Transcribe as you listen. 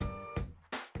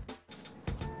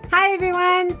Hi,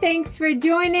 everyone. Thanks for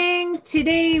joining.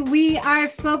 Today, we are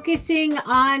focusing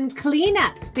on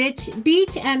cleanups,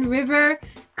 beach and river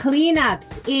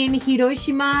cleanups in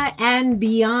Hiroshima and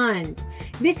beyond.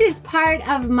 This is part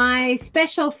of my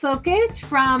special focus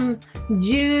from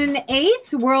June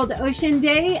 8th, World Ocean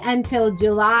Day, until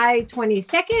July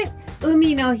 22nd,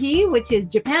 Umi no Hi, which is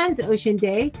Japan's Ocean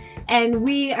Day. And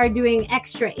we are doing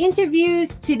extra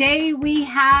interviews. Today, we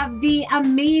have the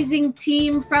amazing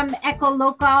team from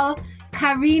Ecolocal.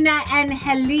 Karina and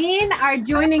Helene are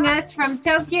joining us from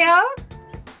Tokyo.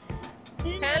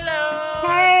 Hello.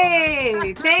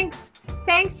 Hey, thanks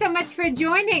so much for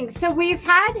joining. So we've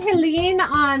had Helene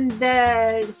on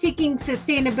the Seeking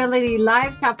Sustainability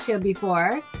live talk show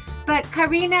before, but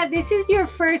Karina, this is your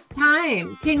first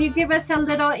time. Can you give us a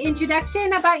little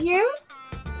introduction about you?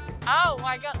 Oh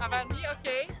my God, about me?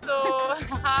 Okay, so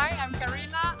hi, I'm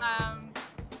Karina.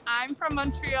 I'm from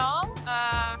Montreal,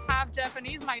 half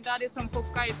Japanese. My dad is from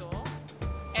Hokkaido,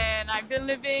 and I've been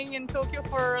living in Tokyo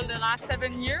for the last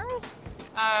 7 years.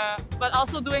 But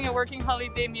also doing a working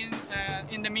holiday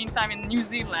in the meantime in New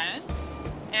Zealand.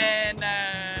 And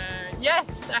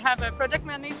yes, I have a project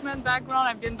management background.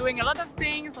 I've been doing a lot of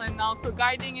things and also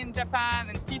guiding in Japan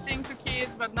and teaching to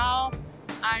kids. But now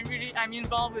I'm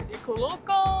involved with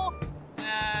Ecolocal.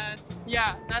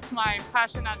 Yeah, that's my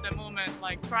passion at the moment,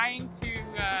 like trying to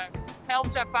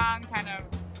help Japan kind of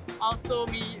also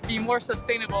be more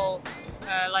sustainable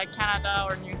like Canada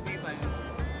or New Zealand.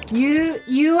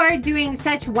 You are doing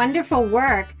such wonderful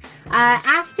work.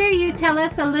 After you tell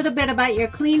us a little bit about your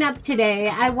cleanup today,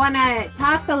 I want to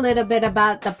talk a little bit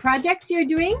about the projects you're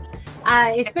doing,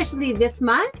 especially this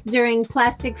month during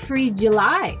Plastic Free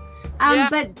July. Yeah.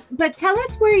 But tell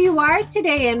us where you are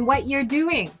today and what you're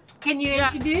doing. Can you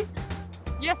introduce?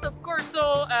 Yes, of course.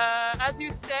 So as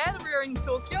you said, we're in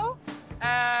Tokyo,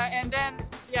 and then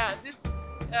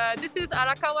this is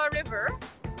Arakawa River.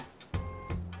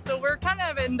 So we're kind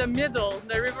of in the middle.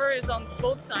 The river is on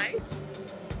both sides.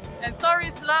 And sorry,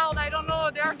 it's loud. I don't know.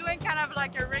 They're doing kind of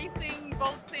like a racing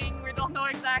boat thing. We don't know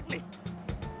exactly.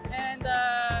 And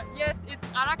yes, it's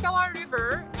Arakawa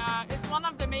River. It's one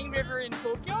of the main river in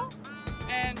Tokyo.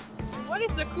 And what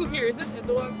is the ku here? Is it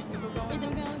Edogawa?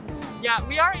 Yeah,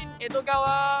 we are in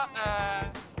Edogawa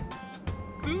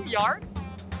ku yard.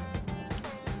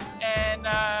 And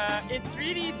it's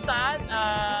really sad.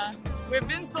 We've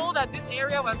been told that this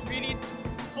area was really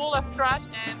full of trash,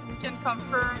 and we can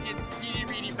confirm it's really,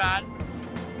 really bad.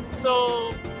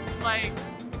 So, like,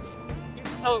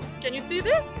 oh, can you see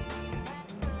this?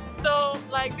 So,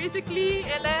 like, basically,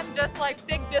 Ellen just like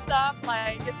picked this up,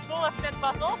 like, it's full of PET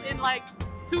bottles in like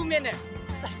 2 minutes.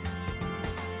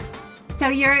 So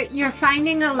you're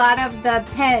finding a lot of the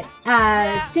PET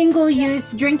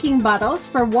single-use drinking bottles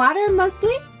for water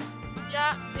mostly?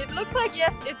 Yeah, it looks like,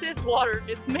 yes, it is water.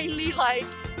 It's mainly like,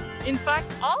 in fact,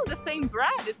 all the same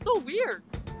brand. It's so weird.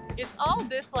 It's all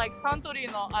this like Suntory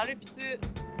no Alps,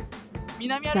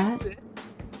 Minami Alps.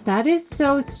 That is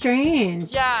so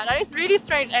strange. Yeah, that is really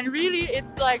strange. And really,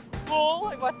 it's like full.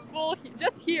 It was full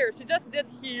just here. She just did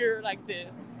here like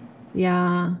this.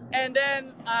 Yeah. And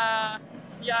then,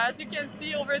 as you can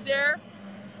see over there,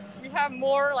 we have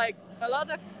more like a lot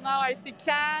of, now I see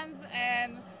cans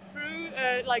and fruit,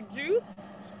 like juice,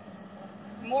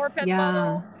 more PET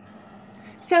bottles.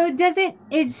 So does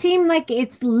it seem like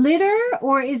it's litter,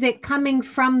 or is it coming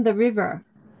from the river?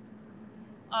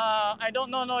 I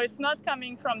don't know. No, it's not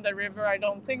coming from the river. I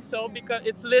don't think so, because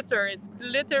it's litter. It's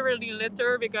literally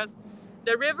litter, because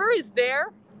the river is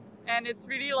there, and it's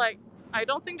really like, I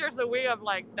don't think there's a way of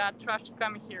like that trash to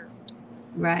come here.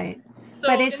 Right. So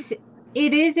but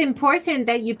it is important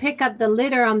that you pick up the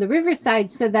litter on the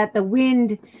riverside so that the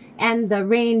wind and the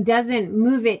rain doesn't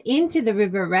move it into the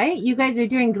river, right? You guys are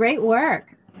doing great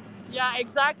work. Yeah,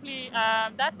 exactly.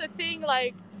 That's the thing,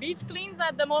 like beach cleans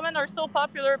at the moment are so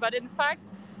popular, but in fact,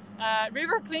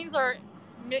 river cleans are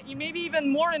maybe even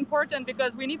more important,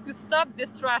 because we need to stop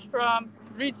this trash from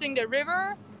reaching the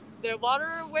river, the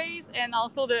waterways, and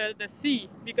also the sea.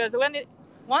 Because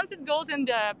once it goes in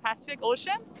the Pacific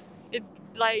Ocean, it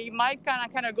might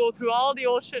kind of go through all the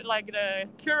ocean, like the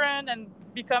current, and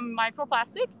become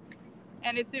microplastic,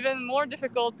 and it's even more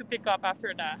difficult to pick up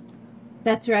after that.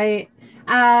 That's right.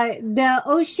 The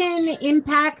Ocean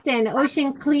Impact and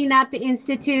Ocean Cleanup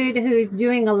Institute, who's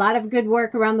doing a lot of good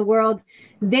work around the world,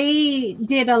 they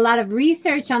did a lot of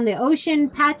research on the ocean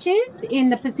patches in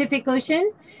the Pacific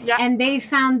Ocean, and they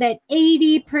found that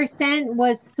 80%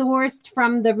 was sourced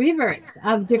from the rivers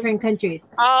of different countries.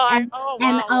 And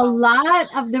a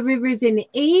lot of the rivers in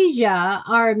Asia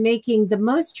are making the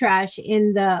most trash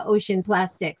in the ocean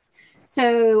plastics.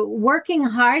 So working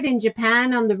hard in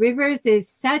Japan on the rivers is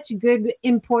such good,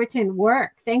 important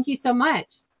work. Thank you so much.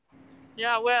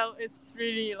 Yeah, well, it's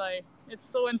really like, it's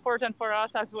so important for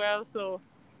us as well. So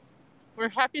we're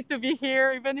happy to be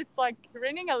here, even it's like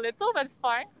raining a little, but it's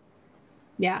fine.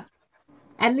 Yeah.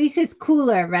 At least it's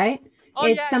cooler, right? Oh,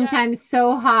 It's yeah, sometimes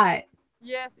so hot.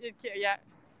 Yes, yeah.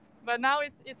 But now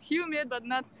it's humid, but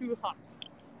not too hot.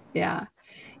 Yeah.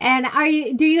 And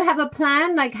do you have a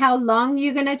plan, like how long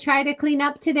you're going to try to clean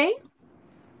up today?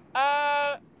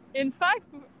 In fact,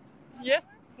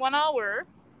 yes, 1 hour.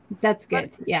 That's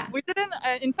good. Yeah. We didn't,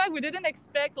 in fact, we didn't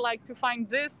expect like to find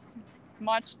this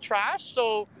much trash.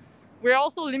 So we're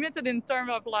also limited in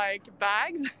terms of like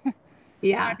bags.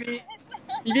 Yeah. I mean,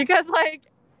 because like,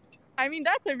 I mean,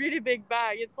 that's a really big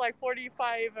bag. It's like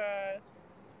 45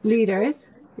 liters.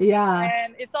 Yeah.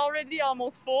 And it's already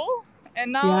almost full.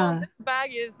 And now this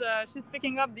bag is, she's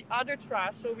picking up the other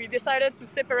trash. So we decided to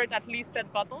separate at least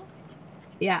PET bottles.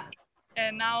 Yeah.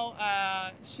 And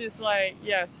now she's like,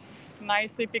 yes,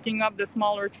 nicely picking up the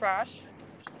smaller trash.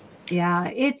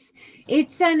 Yeah,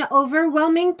 it's an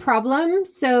overwhelming problem.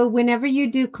 So whenever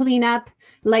you do cleanup,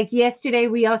 like yesterday,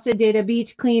 we also did a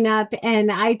beach cleanup,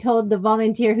 and I told the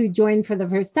volunteer who joined for the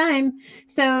first time,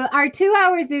 so our 2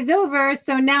 hours is over.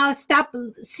 So now stop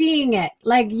seeing it.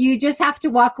 Like you just have to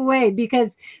walk away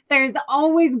because there's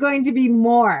always going to be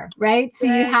more, right? So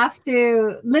you have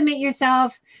to limit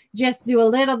yourself, just do a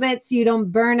little bit so you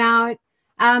don't burn out.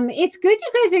 It's good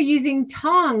you guys are using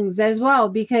tongs as well,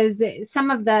 because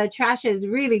some of the trash is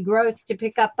really gross to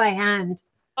pick up by hand.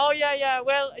 Oh, yeah.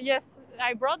 Well, yes,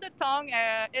 I brought the tong.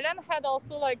 Ellen had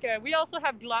also like, we also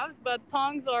have gloves, but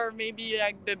tongs are maybe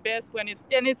like the best when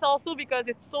it's also because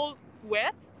it's so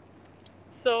wet.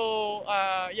 So,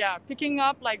 yeah, picking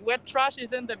up like wet trash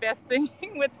isn't the best thing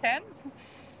with hands.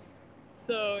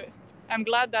 So I'm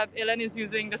glad that Ellen is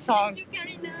using the tong. Thank you,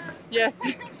 Karina. Yes.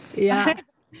 Yeah.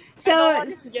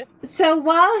 So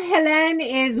while Helen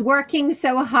is working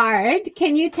so hard,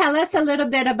 can you tell us a little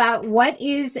bit about what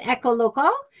is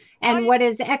Ecolocal and what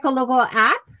is Ecolocal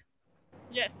app?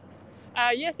 Yes.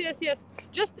 Yes.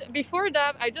 Just before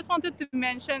that, I just wanted to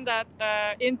mention that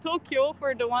in Tokyo,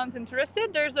 for the ones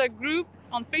interested, there's a group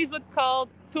on Facebook called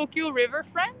Tokyo River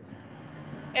Friends.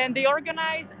 And they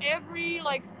organize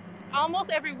almost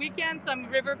every weekend some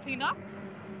river cleanups.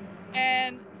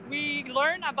 And we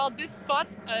learn about this spot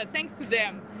thanks to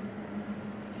them.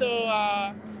 So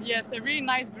yes, a really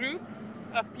nice group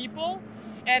of people.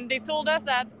 And they told us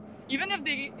that even if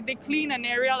they clean an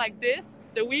area like this,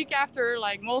 the week after,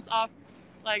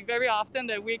 very often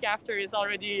the week after is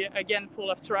already again full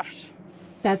of trash.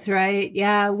 That's right.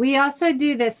 Yeah. We also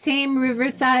do the same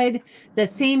riverside, the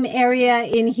same area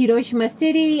in Hiroshima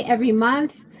City every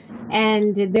month.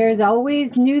 And there's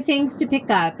always new things to pick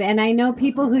up. And I know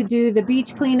people who do the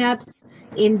beach cleanups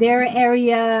in their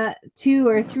area 2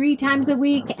 or 3 times a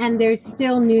week, and there's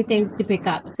still new things to pick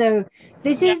up. So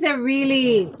this is a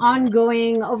really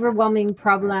ongoing, overwhelming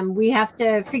problem. We have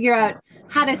to figure out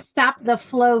how to stop the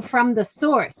flow from the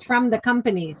source, from the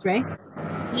companies, right?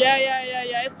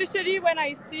 Yeah. Especially when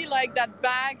I see like that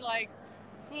bag like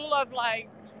full of like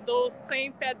those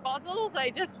same PET bottles, I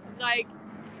just like,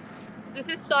 this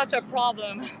is such a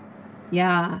problem.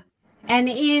 Yeah.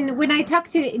 And when I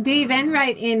talked to Dave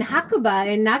Enright in Hakuba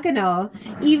in Nagano,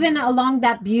 even along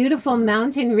that beautiful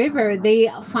mountain river, they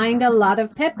find a lot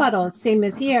of PET bottles, same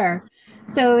as here.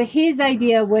 So his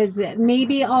idea was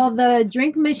maybe all the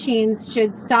drink machines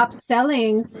should stop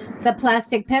selling the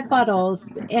plastic PET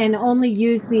bottles and only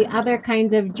use the other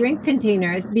kinds of drink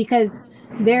containers, because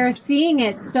they're seeing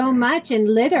it so much in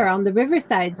litter on the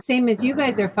riverside, same as you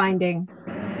guys are finding.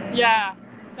 Yeah,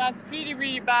 that's really,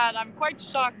 really bad. I'm quite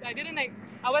shocked. I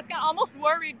was almost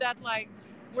worried that like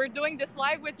we're doing this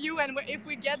live with you, and if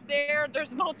we get there,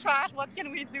 there's no trash. What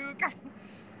can we do?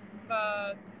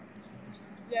 But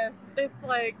yes, it's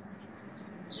like,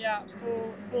 yeah,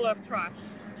 full of trash.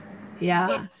 Yeah.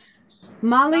 So,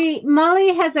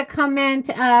 Molly has a comment.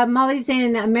 Molly's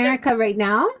in America right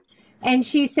now. And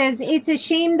she says, it's a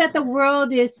shame that the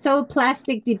world is so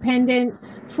plastic dependent.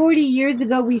 40 years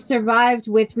ago, we survived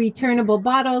with returnable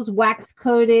bottles,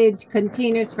 wax-coated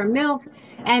containers for milk,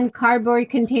 and cardboard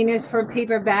containers for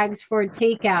paper bags for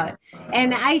takeout.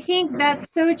 And I think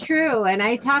that's so true. And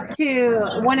I talked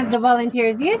to one of the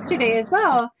volunteers yesterday as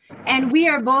well. And we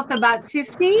are both about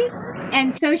 50.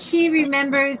 And so she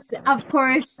remembers, of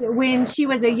course, when she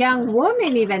was a young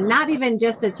woman, even not even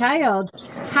just a child,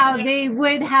 how they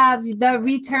would have the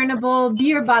returnable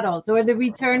beer bottles or the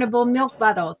returnable milk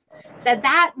bottles.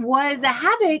 That was a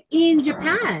habit in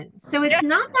Japan. So it's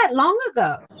not that long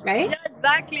ago, right?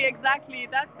 Yeah, exactly.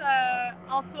 That's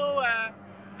also,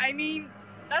 I mean,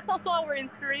 that's also our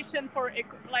inspiration for,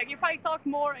 like, if I talk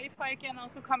more, if I can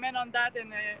also comment on that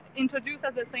and introduce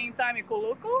at the same time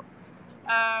Ecoloco.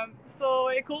 So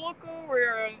Ecoloco,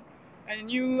 we're a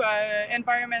new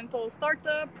environmental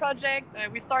startup project.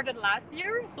 We started last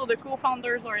year. So the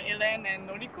co-founders are Hélène and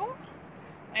Noriko.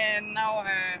 And now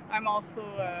I'm also,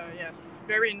 yes,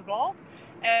 very involved.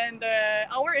 And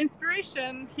our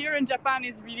inspiration here in Japan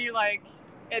is really like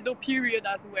Edo period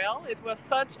as well. It was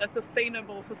such a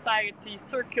sustainable society,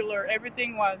 circular.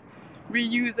 Everything was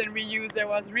reused and reused. There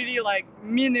was really like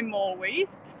minimal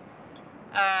waste.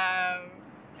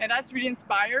 And that's really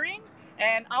inspiring.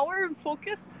 And our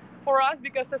focus for us,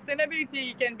 because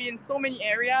sustainability can be in so many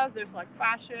areas, there's like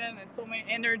fashion and so many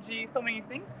energy, so many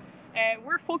things. And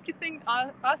we're focusing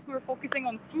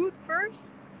on food first.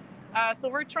 So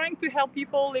we're trying to help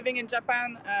people living in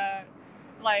Japan,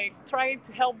 like try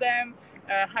to help them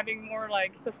having more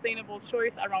like sustainable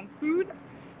choice around food.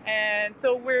 And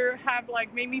so we have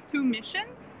like mainly two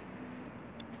missions.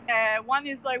 One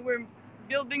is like we're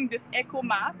building this eco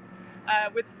map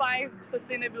with 5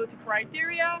 sustainability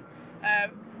criteria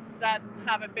that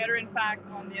have a better impact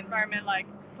on the environment, like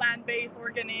plant-based,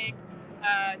 organic,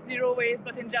 zero waste.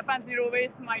 But in Japan, zero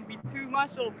waste might be too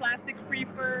much, so plastic-free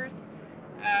first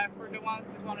for the ones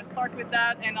that want to start with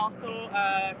that, and also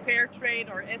fair trade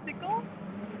or ethical.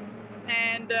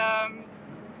 And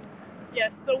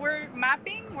yes, so we're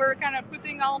mapping. We're kind of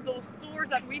putting all those stores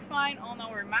that we find on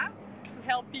our map to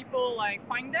help people like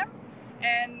find them.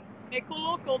 And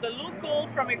Ecoloco, the local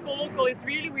from Ecoloco is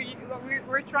really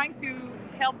we're trying to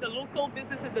help the local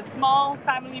businesses, the small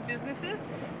family businesses.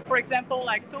 For example,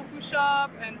 like tofu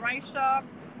shop and rice shop.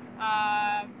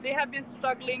 They have been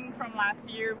struggling from last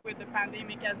year with the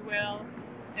pandemic as well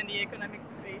and the economic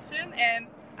situation. And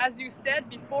as you said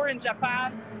before, in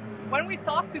Japan, when we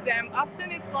talk to them,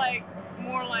 often it's like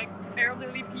more like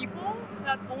elderly people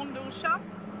that own those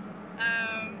shops.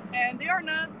 And they are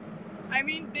not, I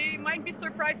mean, they might be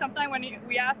surprised sometimes when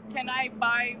we ask, can I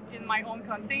buy in my own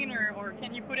container, or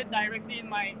can you put it directly in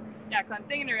my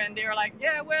container? And they're like,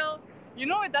 yeah, well, you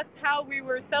know, that's how we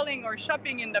were selling or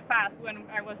shopping in the past when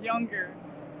I was younger.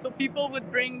 So people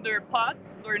would bring their pot,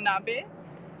 their nabe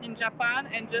in Japan,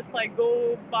 and just like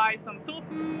go buy some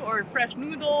tofu or fresh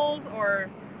noodles, or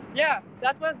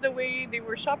that was the way they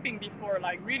were shopping before,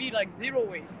 like really like zero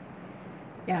waste.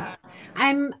 Yeah,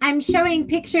 I'm showing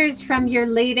pictures from your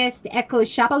latest Eco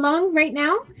Shop Along right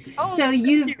now. So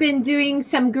you've been doing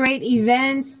some great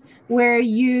events where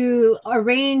you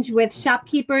arrange with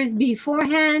shopkeepers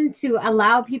beforehand to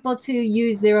allow people to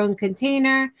use their own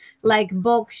container, like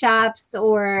bulk shops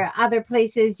or other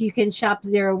places you can shop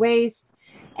zero waste.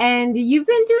 And you've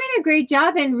been doing a great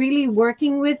job and really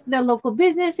working with the local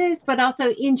businesses, but also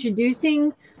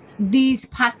introducing these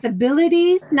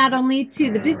possibilities, not only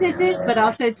to the businesses, but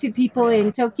also to people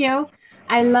in Tokyo.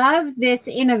 I love this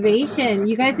innovation.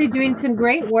 You guys are doing some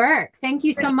great work. Thank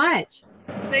you so much.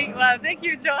 Thank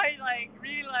you, Joy. Like,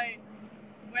 really, like,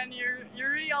 when you're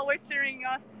really always cheering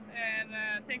us,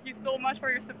 and thank you so much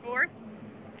for your support.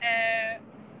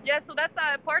 So that's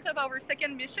part of our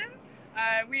second mission.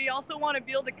 We also want to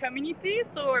build a community,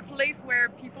 so a place where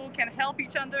people can help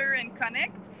each other and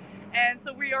connect. And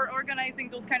so we are organizing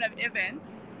those kind of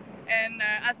events. And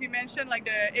as you mentioned, like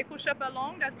the Eco Shop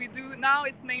Along that we do now,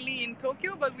 it's mainly in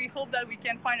Tokyo, but we hope that we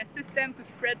can find a system to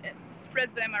spread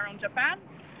them around Japan.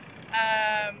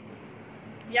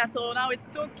 So now it's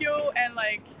Tokyo, and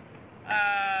like,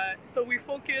 so we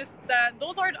focus that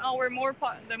those are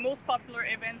the most popular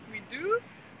events we do.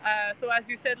 So as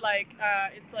you said, like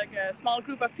it's like a small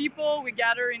group of people. We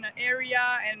gather in an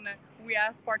area and we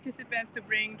ask participants to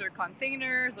bring their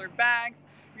containers or bags,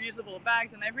 reusable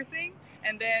bags and everything.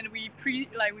 And then we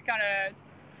kind of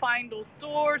find those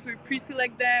stores, we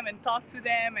pre-select them and talk to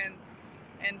them,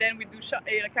 and then we do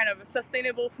a kind of a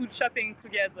sustainable food shopping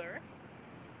together.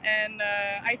 And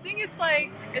I think it's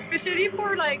like, especially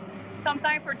for like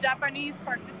sometimes for Japanese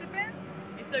participants,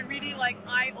 it's a really like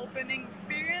eye-opening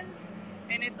experience.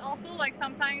 And it's also like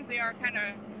sometimes they are kind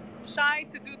of shy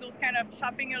to do those kind of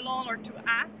shopping alone or to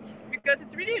ask, because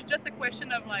it's really just a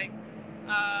question of like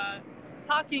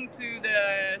talking to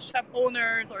the shop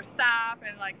owners or staff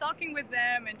and like talking with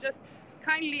them and just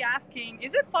kindly asking,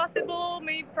 is it possible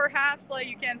maybe perhaps like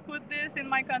you can put this in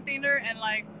my container, and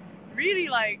like really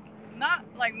like not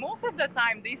like most of the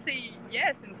time they say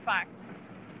yes, in fact.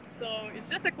 So it's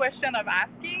just a question of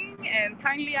asking and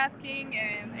kindly asking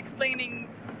and explaining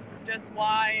just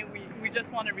why we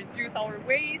just want to reduce our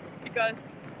waste,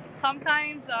 because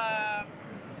sometimes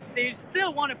they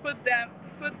still want to put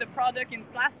the product in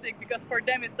plastic, because for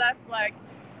them that's like,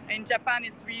 in Japan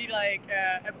it's really like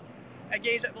a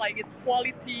gauge of like its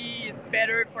quality, it's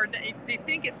better for they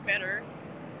think it's better,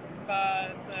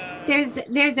 but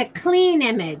there's a clean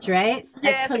image, right?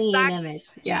 yes, A clean exactly. image.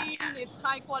 Yeah, it's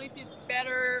high quality, it's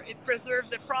better, it preserves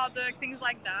the product, things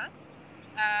like that.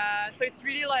 So it's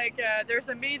really like there's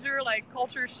a major like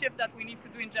culture shift that we need to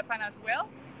do in Japan as well.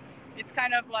 It's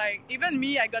kind of like, even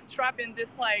me, I got trapped in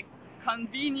this like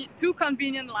too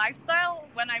convenient lifestyle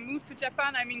when I moved to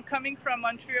Japan. I mean, coming from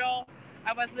Montreal,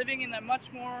 I was living in a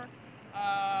much more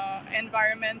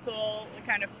environmental,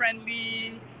 kind of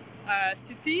friendly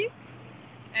city,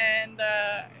 and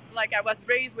like I was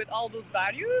raised with all those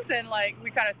values, and like we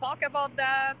kind of talk about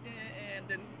that, and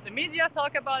the media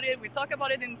talk about it, we talk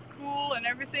about it in school and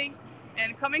everything.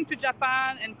 And coming to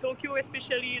Japan and Tokyo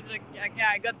especially, like, yeah,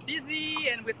 I got busy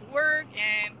and with work,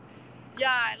 and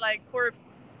yeah, like for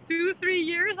 2-3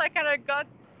 years I kind of got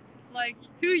like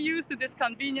too used to this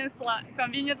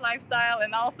convenient lifestyle.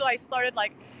 And also I started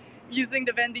like using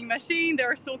the vending machine.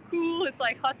 They're so cool. It's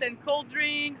like hot and cold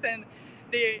drinks, and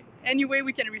they anyway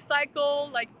we can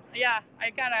recycle. Like, yeah, I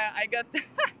got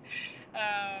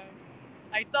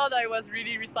I thought I was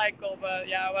really recycled, but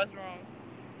yeah, I was wrong.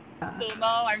 So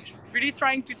now I'm really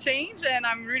trying to change, and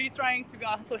I'm really trying to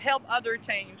also help others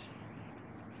change.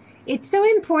 It's so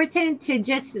important to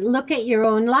just look at your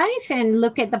own life and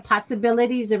look at the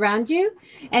possibilities around you,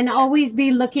 and always be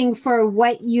looking for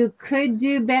what you could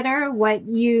do better, what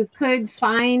you could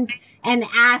find, and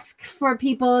ask for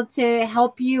people to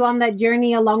help you on that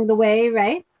journey along the way,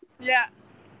 right? Yeah.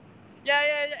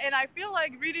 And I feel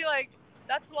like really like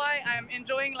that's why I'm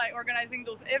enjoying like organizing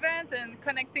those events and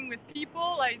connecting with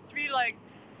people. Like it's really like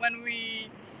when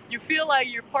you feel like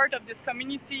you're part of this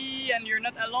community and you're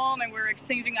not alone, and we're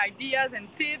exchanging ideas and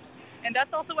tips. And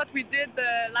that's also what we did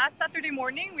last Saturday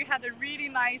morning. We had a really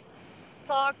nice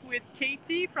talk with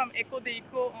Katie from Eco de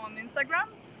Eco on Instagram.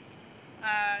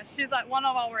 She's like one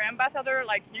of our ambassadors,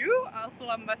 like you, also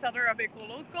ambassador of Eco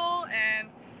Local, and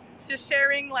she's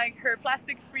sharing like her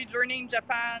plastic-free journey in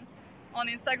Japan on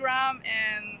Instagram,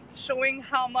 and showing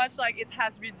how much like it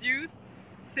has reduced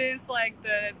since like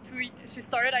she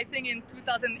started, I think, in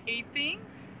 2018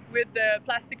 with the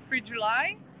Plastic-Free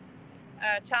July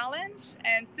challenge,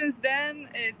 and since then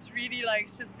it's really like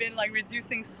she's been like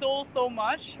reducing so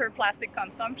much her plastic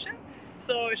consumption.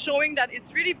 So showing that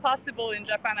it's really possible in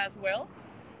Japan as well.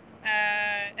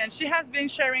 And she has been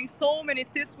sharing so many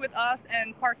tips with us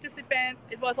and participants.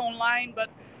 It was online, but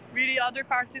really other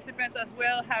participants as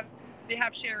well have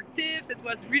shared tips. It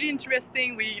was really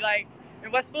interesting.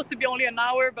 It was supposed to be only an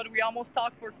hour, but we almost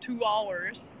talked for 2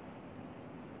 hours.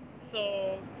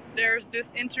 So there's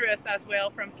this interest as well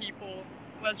from people.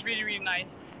 It was really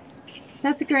nice.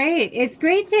 That's great. It's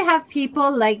great to have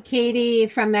people like Katie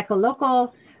from Eco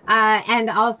Local, and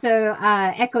also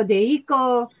Eco de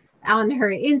Eco on her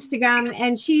Instagram.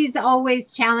 And she's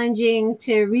always challenging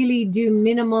to really do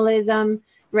minimalism,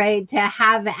 right? To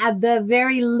have at the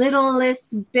very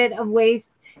littlest bit of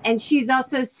waste. And she's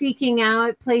also seeking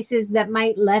out places that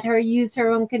might let her use her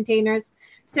own containers.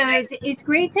 So it's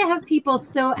great to have people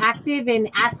so active in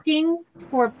asking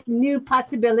for new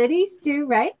possibilities too,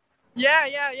 right?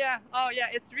 Yeah. Oh yeah,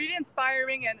 it's really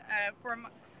inspiring, and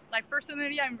like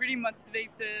personally, I'm really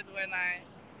motivated when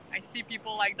I see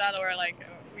people like that, or like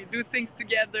we do things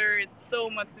together. It's so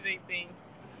motivating,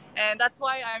 and that's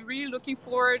why I'm really looking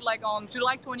forward. Like on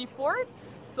July 24th,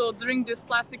 so during this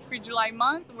Plastic-Free July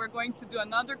month, we're going to do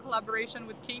another collaboration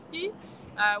with Katie.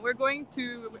 We're going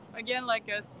to again like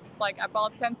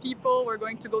about 10 people. We're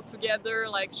going to go together,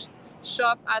 like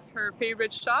shop at her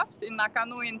favorite shops in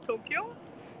Nakano in Tokyo.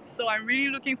 So I'm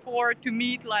really looking forward to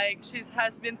meet, like she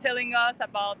has been telling us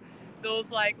about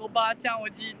those like oba-chan,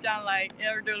 oji-chan, like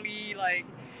elderly like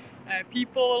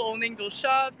people owning those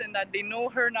shops, and that they know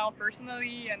her now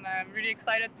personally, and I'm really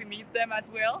excited to meet them as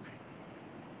well.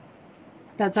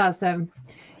 That's awesome.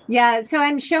 Yeah, so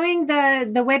I'm showing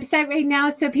the website right now,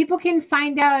 so people can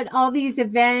find out all these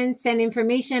events and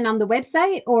information on the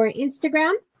website or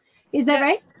Instagram. Is that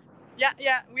right?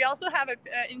 Yeah. We also have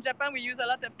in Japan we use a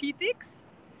lot of PTX.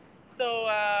 So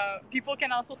people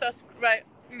can also subscribe.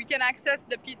 We can access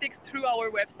the PTX through our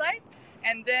website,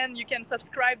 and then you can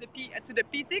subscribe to the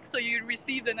PTX, so you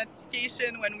receive the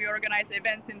notification when we organize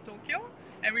events in Tokyo.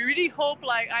 And we really hope,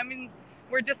 like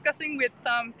we're discussing with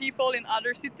some people in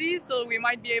other cities, so we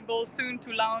might be able soon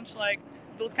to launch like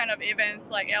those kind of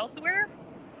events like elsewhere.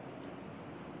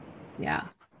 Yeah,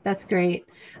 that's great.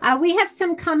 We have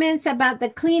some comments about the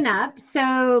cleanup.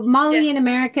 So Molly Yes. in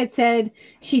America said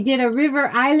she did a River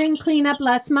Island cleanup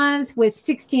last month with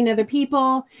 16 other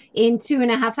people in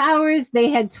 2.5 hours. They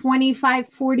had 25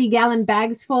 40-gallon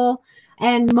bags full,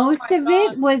 and most of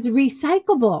it was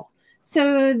recyclable.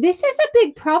 So this is a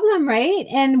big problem, right?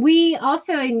 And we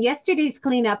also, in yesterday's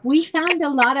cleanup, we found a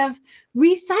lot of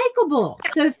recyclable.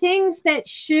 So things that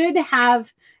should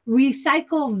have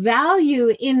recycle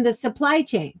value in the supply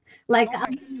chain, like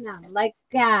aluminum, like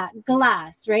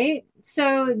glass, right?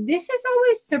 So this is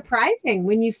always surprising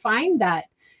when you find that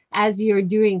as you're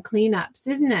doing cleanups,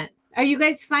 isn't it? Are you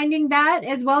guys finding that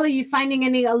as well? Are you finding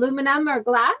any aluminum or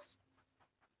glass?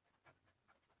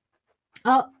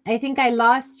 Oh, I think I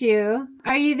lost you.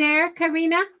 Are you there,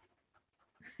 Karina?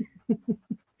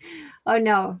 Oh,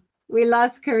 no. We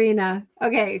lost Karina.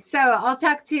 Okay, so I'll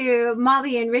talk to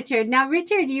Molly and Richard. Now,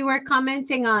 Richard, you were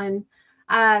commenting on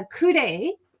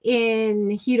Kure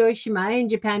in Hiroshima in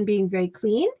Japan being very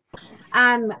clean.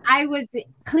 I was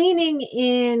cleaning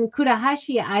in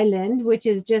Kurahashi Island, which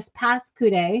is just past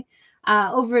Kure,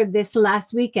 over this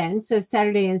last weekend, so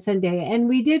Saturday and Sunday. And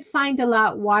we did find a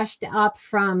lot washed up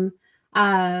from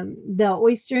the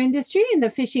oyster industry and the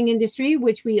fishing industry,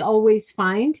 which we always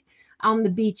find on the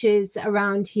beaches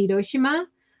around Hiroshima.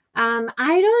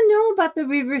 I don't know about the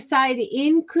riverside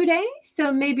in Kure,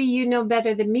 so maybe you know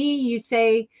better than me. You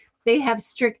say they have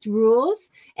strict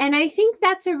rules, and I think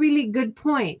that's a really good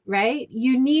point, right?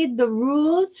 You need the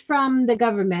rules from the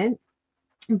government,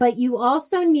 but you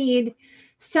also need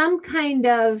some kind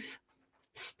of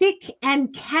stick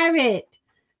and carrot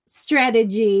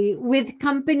strategy with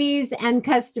companies and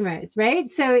customers, right?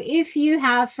 So if you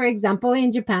have, for example,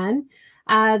 in Japan,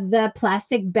 the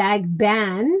plastic bag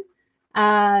ban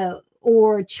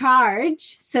or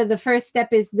charge. So the first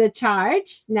step is the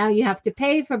charge. Now you have to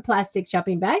pay for plastic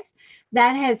shopping bags.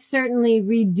 That has certainly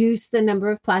reduced the number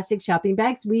of plastic shopping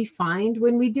bags we find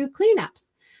when we do cleanups.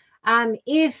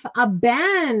 If a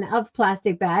ban of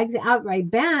plastic bags, outright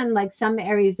ban, like some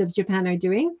areas of Japan are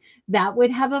doing, that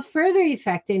would have a further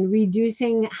effect in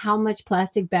reducing how much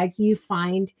plastic bags you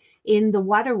find in the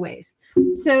waterways.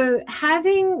 So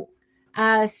having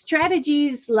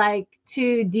strategies like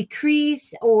to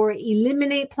decrease or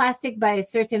eliminate plastic by a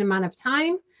certain amount of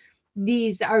time,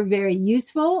 these are very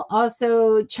useful.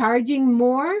 Also, charging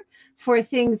more for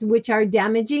things which are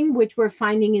damaging, which we're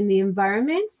finding in the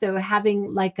environment. So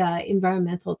having like a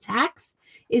environmental tax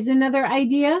is another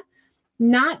idea.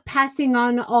 Not passing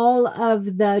on all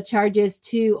of the charges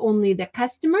to only the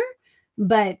customer,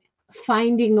 but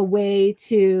finding a way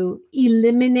to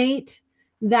eliminate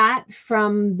that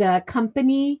from the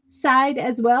company side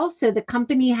as well. So the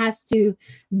company has to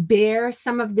bear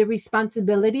some of the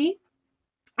responsibility.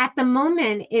 At the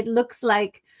moment, it looks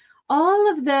like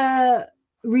all of the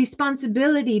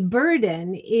responsibility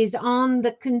burden is on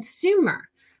the consumer.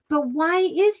 But why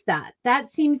is that? That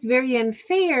seems very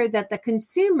unfair that the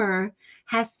consumer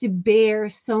has to bear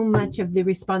so much of the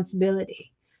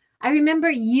responsibility. I remember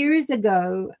years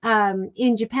ago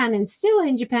in Japan, and still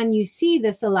in Japan, you see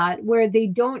this a lot, where they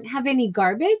don't have any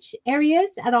garbage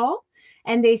areas at all.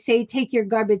 And they say, take your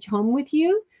garbage home with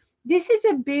you. This is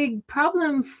a big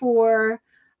problem for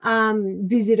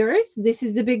visitors. This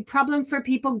is a big problem for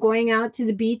people going out to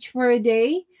the beach for a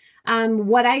day.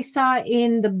 What I saw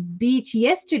in the beach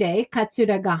yesterday,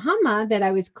 Katsuragahama, that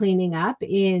I was cleaning up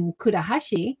in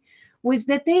Kurahashi, was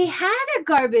that they had a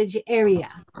garbage area.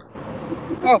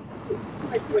 Oh.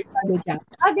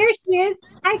 Oh, there she is.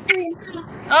 Hi, Karina.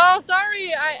 Oh,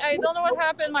 sorry. I don't know what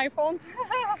happened. My phone.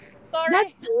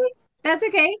 Sorry. That's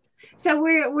okay. So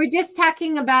we're just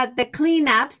talking about the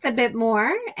cleanups a bit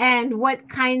more and what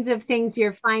kinds of things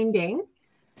you're finding.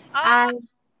 Let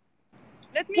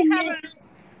me have a.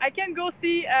 I can go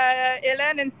see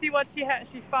Hélène and see what she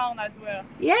found as well.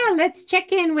 Yeah, let's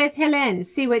check in with Hélène,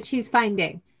 see what she's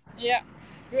finding. Yeah,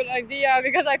 good idea,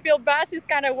 because I feel bad she's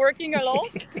kind of working alone.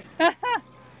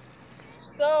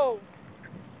 So,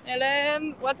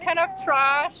 Hélène, what kind of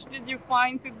trash did you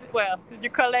find did you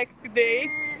collect today?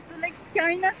 So like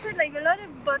Karina said, like a lot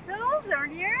of bottles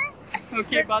earlier.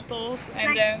 Okay, bottles, and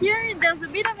like then here there's a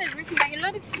bit of everything, like a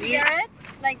lot of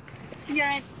cigarettes, like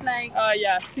cigarette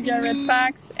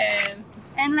packs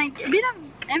and like a bit of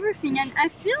everything. And I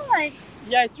feel like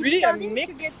it's really a mix.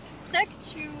 To get stuck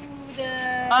to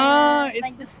the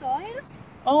like the soil.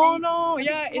 Oh no!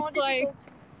 Yeah, it's like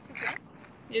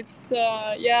it's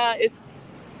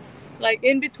like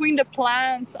in between the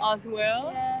plants as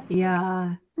well.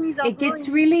 Yeah. Things are It gets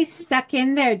growing. really stuck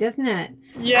in there, doesn't it?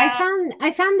 Yeah.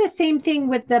 I found the same thing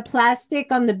with the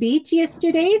plastic on the beach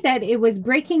yesterday, that it was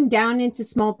breaking down into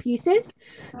small pieces.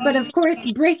 But of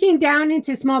course, breaking down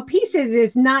into small pieces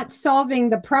is not solving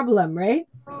the problem, right?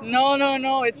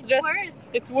 No. It's just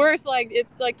worse. it's worse. Like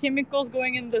it's like chemicals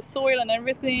going in the soil and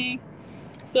everything.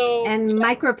 So And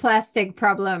microplastic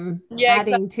problem Yeah,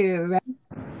 adding to, right?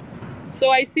 so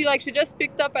I see like she just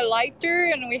picked up a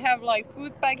lighter, and we have like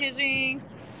food packaging,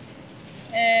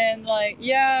 and like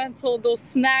so those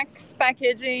snacks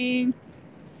packaging.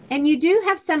 And you do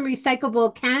have some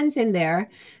recyclable cans in there.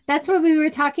 That's what we were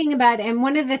talking about. And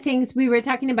one of the things we were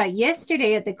talking about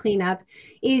yesterday at the cleanup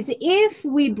is if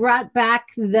we brought back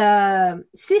the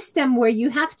system where you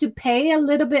have to pay a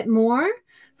little bit more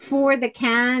for the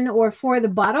can or for the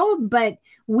bottle, but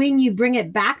when you bring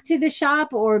it back to the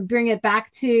shop or bring it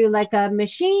back to like a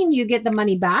machine, you get the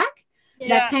money back.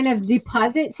 That kind of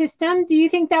deposit system. Do you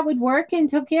think that would work in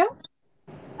Tokyo?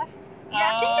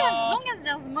 Yeah, I think as long as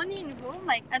there's money involved,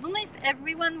 like I don't know if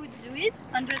everyone would do it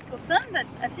 100%, but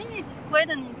I think it's quite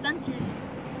an incentive.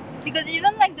 Because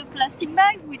even like the plastic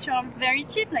bags, which are very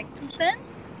cheap, like 2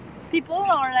 cents, people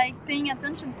are like paying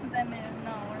attention to them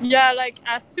now. Yeah, like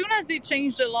as soon as they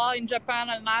changed the law in Japan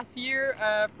last year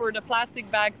for the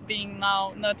plastic bags being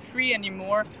now not free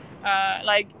anymore,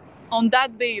 like on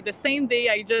that day, the same day,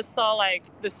 I just saw like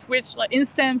the switch, like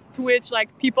instant switch, like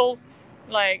people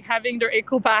like having their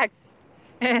eco bags.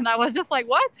 And I was just like,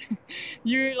 what?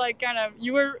 You like kind of,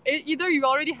 you were either you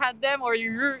already had them or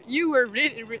you were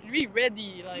really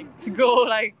ready like to go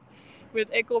like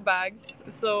with eco bags.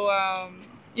 So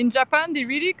in Japan, they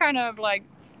really kind of like,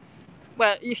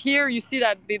 well, here you see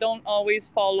that they don't always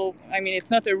follow. I mean, it's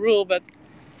not a rule, but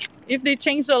if they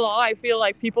change the law, I feel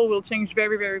like people will change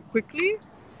very, very quickly.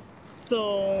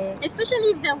 So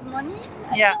especially if there's money,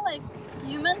 I feel like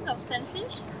humans are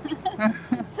selfish.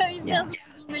 So if there's,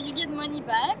 you get money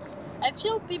back, I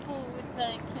feel people would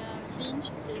like be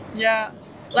interested. Yeah.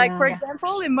 Like for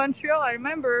example, in Montreal, I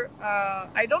remember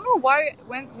I don't know why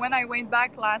when I went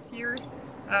back last year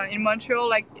in Montreal,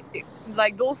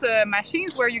 like those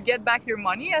machines where you get back your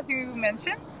money, as you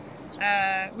mentioned.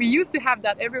 We used to have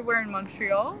that everywhere in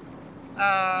Montreal,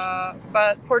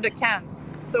 but for the cans.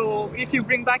 So if you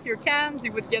bring back your cans,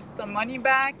 you would get some money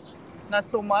back. Not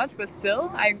so much, but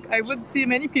still, I would see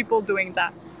many people doing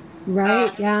that.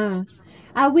 Right, yeah.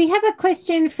 We have a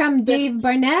question from Dave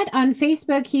Barnett on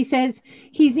Facebook. He says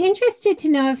he's interested to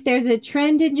know if there's a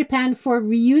trend in Japan for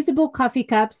reusable coffee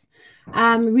cups,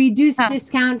 reduced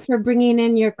discount for bringing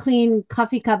in your clean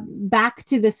coffee cup back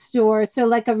to the store. So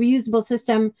like a reusable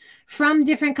system from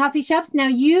different coffee shops. Now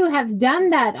you have done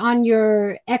that on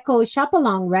your Eco Shop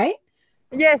Along, right?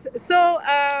 Yes. So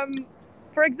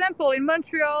for example, in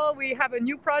Montreal, we have a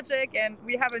new project and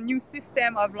we have a new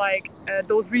system of like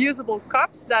those reusable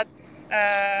cups that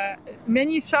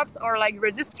many shops are like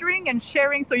registering and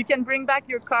sharing, so you can bring back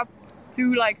your cup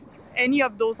to like any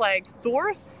of those like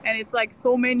stores, and it's like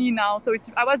so many now. So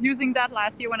I was using that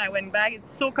last year when I went back. It's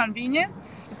so convenient.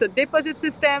 It's a deposit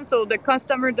system, so the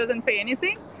customer doesn't pay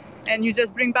anything, and you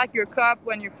just bring back your cup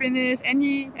when you finish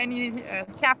any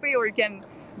cafe, or you can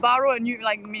borrow a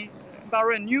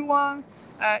new one.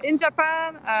 In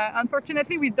Japan,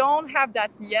 unfortunately, we don't have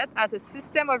that yet as a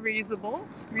system of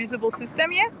reusable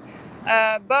system yet.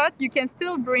 But you can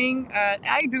still bring,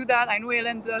 I do that, I know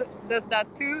Hélène does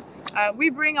that too.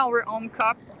 We bring our own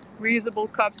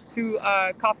reusable cups to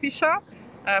a coffee shop.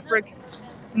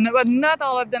 But not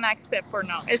all of them accept for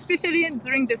now, especially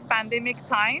during this pandemic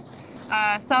time.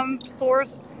 Some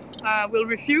stores will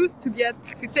refuse to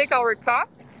take our cup.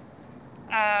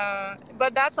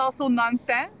 But that's also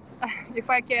nonsense. If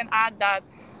I can add that,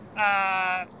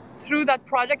 through that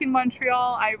project in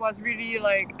Montreal, I was really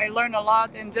like, I learned a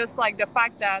lot, and just like the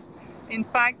fact that, in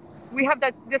fact, we have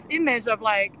this image of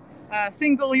like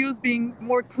single use being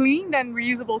more clean than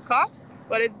reusable cups,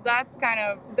 but it's that kind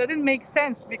of doesn't make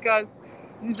sense, because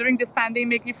during this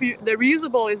pandemic, the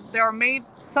reusable they are made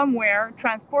somewhere,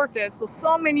 transported,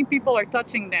 so many people are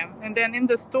touching them, and then in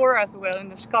the store as well, in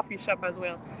the coffee shop as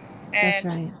well. That's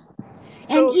right.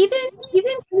 And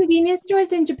even convenience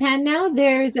stores in Japan now,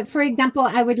 there's, for example,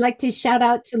 I would like to shout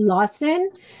out to Lawson,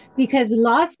 because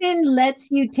Lawson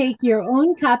lets you take your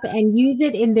own cup and use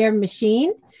it in their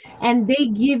machine, and they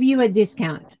give you a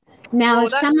discount. Now,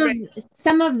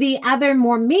 some of the other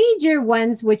more major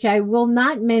ones, which I will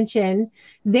not mention,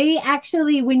 they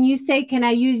actually, when you say, can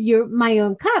I use my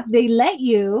own cup, they let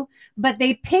you, but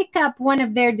they pick up one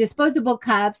of their disposable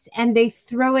cups and they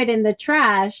throw it in the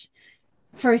trash.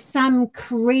 for some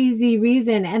crazy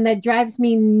reason, and that drives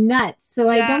me nuts. So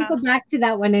I don't Yeah. go back to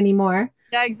that one anymore.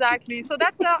 Yeah, exactly. So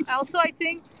that's also, I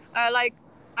think,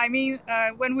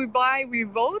 when we buy, we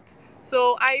vote.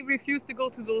 So I refuse to go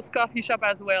to those coffee shop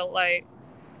as well. Like,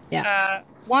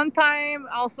 one time,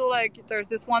 also, like, there's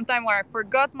this one time where I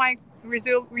forgot my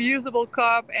reusable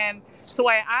cup, and so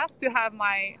I asked to have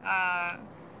my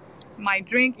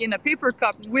drink in a paper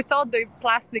cup without the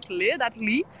plastic lid, at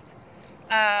least.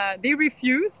 They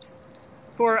refused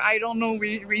for I don't know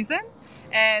reason.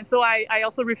 And so I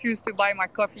also refused to buy my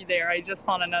coffee there. I just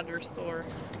found another store.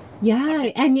 Yeah,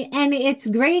 and it's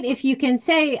great if you can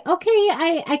say, okay,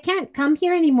 I can't come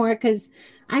here anymore because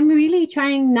I'm really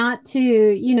trying not to,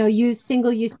 use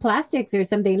single-use plastics or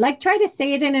something. Like, try to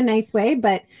say it in a nice way,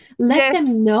 but let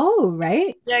them know,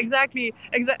 right? Yeah, exactly.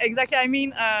 Exactly. I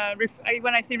mean,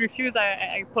 when I say refuse,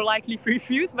 I politely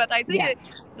refuse. But I think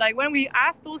like when we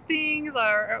ask those things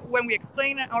or when we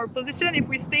explain our position, if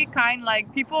we stay kind,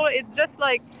 like people, it's just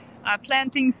like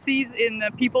planting seeds in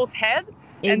people's head.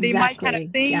 And they might kind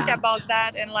of think about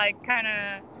that and like kind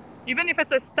of, even if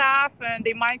it's a staff, and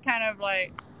they might kind of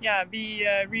like, be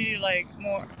really like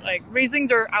more like raising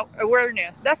their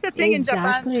awareness. That's the thing in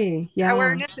Japan. Yeah.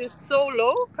 Awareness is so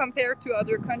low compared to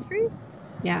other countries.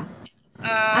 Yeah.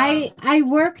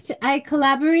 I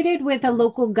collaborated with a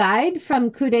local guide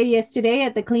from Kude yesterday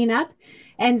at the cleanup.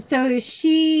 And so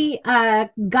she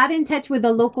got in touch with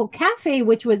a local cafe,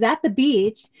 which was at the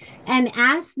beach, and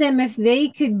asked them if they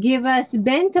could give us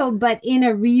bento, but in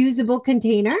a reusable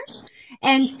container.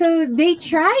 And so they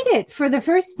tried it for the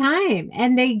first time,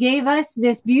 and they gave us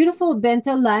this beautiful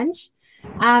bento lunch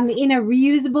in a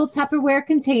reusable Tupperware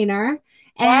container.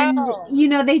 And,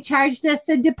 they charged us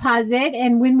a deposit.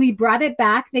 And when we brought it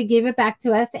back, they gave it back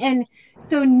to us. And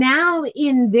so now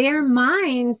in their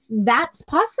minds, that's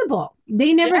possible.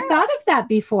 They never thought of that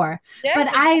before. But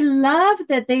I love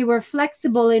that they were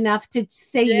flexible enough to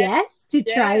say yes, to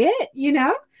try it,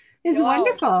 It's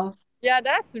wonderful. Yeah,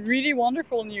 that's really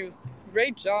wonderful news.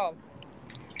 Great job.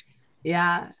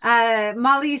 Yeah.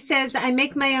 Molly says, I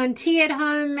make my own tea at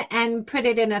home and put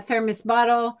it in a thermos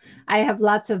bottle. I have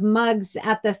lots of mugs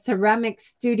at the ceramic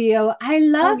studio. I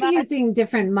love using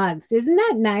different mugs. Isn't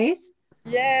that nice?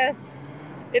 Yes.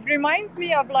 It reminds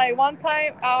me of like one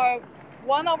time,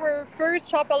 one of our first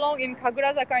shop along in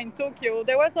Kagurazaka in Tokyo.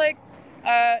 There was like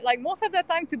most of the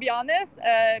time, to be honest,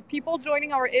 people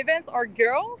joining our events are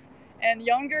girls and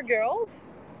younger girls.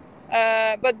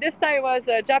 But this time it was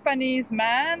a Japanese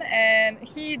man, and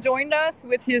he joined us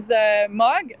with his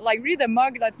mug, like really the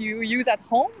mug that you use at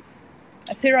home,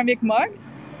 a ceramic mug.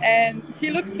 And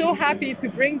he looked so happy to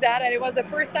bring that, and it was the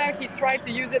first time he tried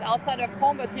to use it outside of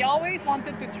home, but he always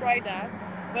wanted to try that,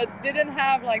 but didn't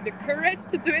have like the courage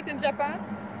to do it in Japan.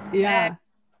 Yeah. And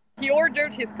he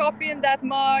ordered his coffee in that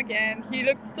mug, and he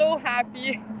looked so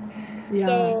happy. Yeah.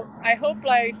 So I hope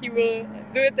like he will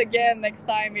do it again next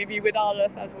time, maybe without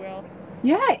us as well.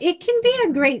 Yeah, it can be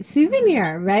a great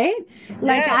souvenir, right?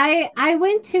 Like I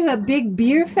went to a big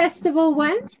beer festival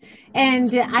once,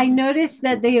 and I noticed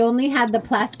that they only had the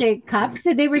plastic cups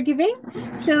that they were giving.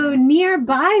 So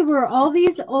nearby were all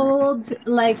these old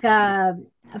like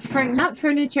not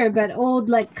furniture, but old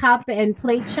like cup and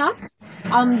plate shops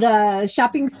on the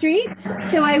shopping street.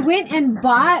 So I went and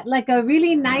bought like a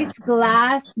really nice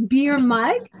glass beer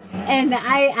mug, and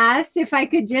I asked if I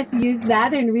could just use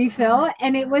that and refill,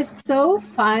 and it was so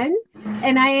fun,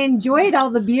 and I enjoyed all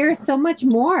the beer so much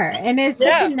more, and it's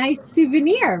such a nice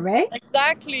souvenir, right?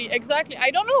 Exactly. I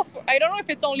don't know if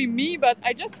it's only me, but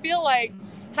I just feel like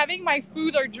having my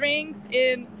food or drinks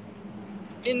in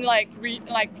like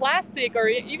plastic or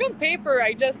even paper,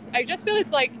 I just feel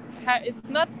it's like it's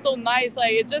not so nice.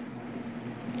 Like it just,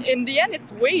 in the end,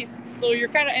 it's waste. So you're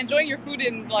kind of enjoying your food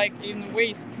in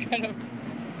waste kind of.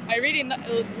 I really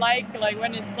like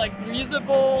when it's like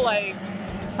reusable, like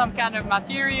some kind of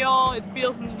material. It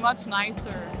feels much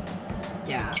nicer.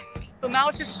 Yeah. So now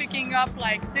she's picking up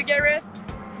like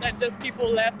cigarettes that just people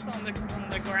left on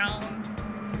the ground.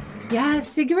 Yeah,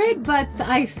 cigarette butts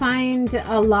I find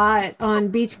a lot on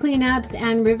beach cleanups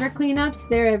and river cleanups.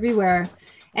 They're everywhere.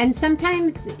 And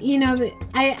sometimes,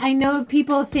 I know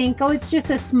people think, oh, it's just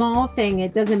a small thing,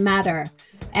 it doesn't matter.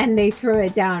 And they throw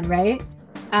it down, right?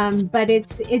 But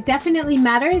it definitely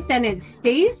matters, and it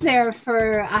stays there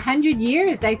for 100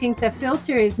 years. I think the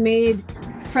filter is made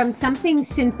from something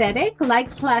synthetic like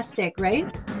plastic, right?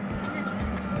 Yes.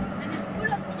 And it's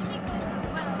full of chemicals as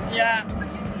well. Yeah.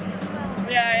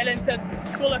 Yeah, Ellen said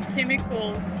full of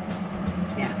chemicals.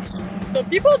 Yeah. So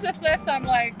people just left some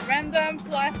like random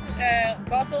plastic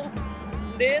bottles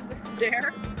lid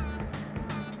there.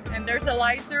 And there's a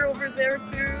lighter over there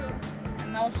too. And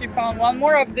and now she found one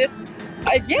more of this.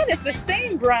 Again, it's the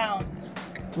same brown.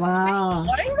 Wow.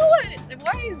 I don't know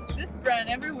why is this brand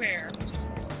everywhere.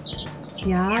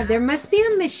 Yeah, there must be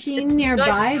a machine It's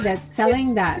nearby like- that's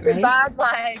selling that, This is right? bad,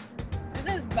 like this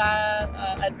is bad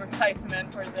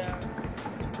advertisement for them.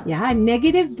 Yeah,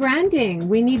 negative branding.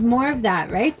 We need more of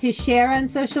that, right? To share on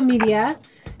social media,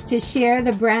 to share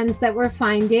the brands that we're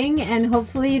finding, and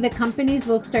hopefully the companies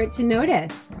will start to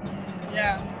notice.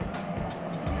 Yeah.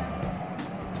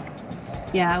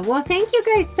 Yeah, well, thank you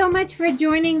guys so much for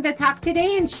joining the talk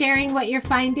today and sharing what you're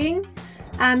finding.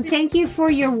 Thank you for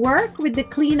your work with the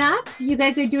cleanup. You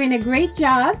guys are doing a great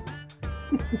job.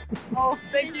 Oh,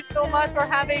 thank you so much for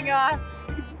having us.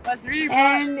 That's really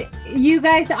fun. And you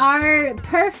guys are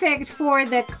perfect for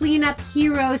the Cleanup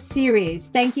Hero series.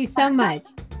 Thank you so much.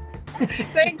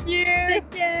 Thank you. Take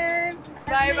care.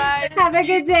 Bye bye. Have a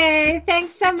good day.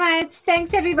 Thanks so much.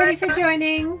 Thanks everybody for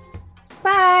joining.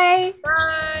 Bye.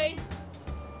 Bye.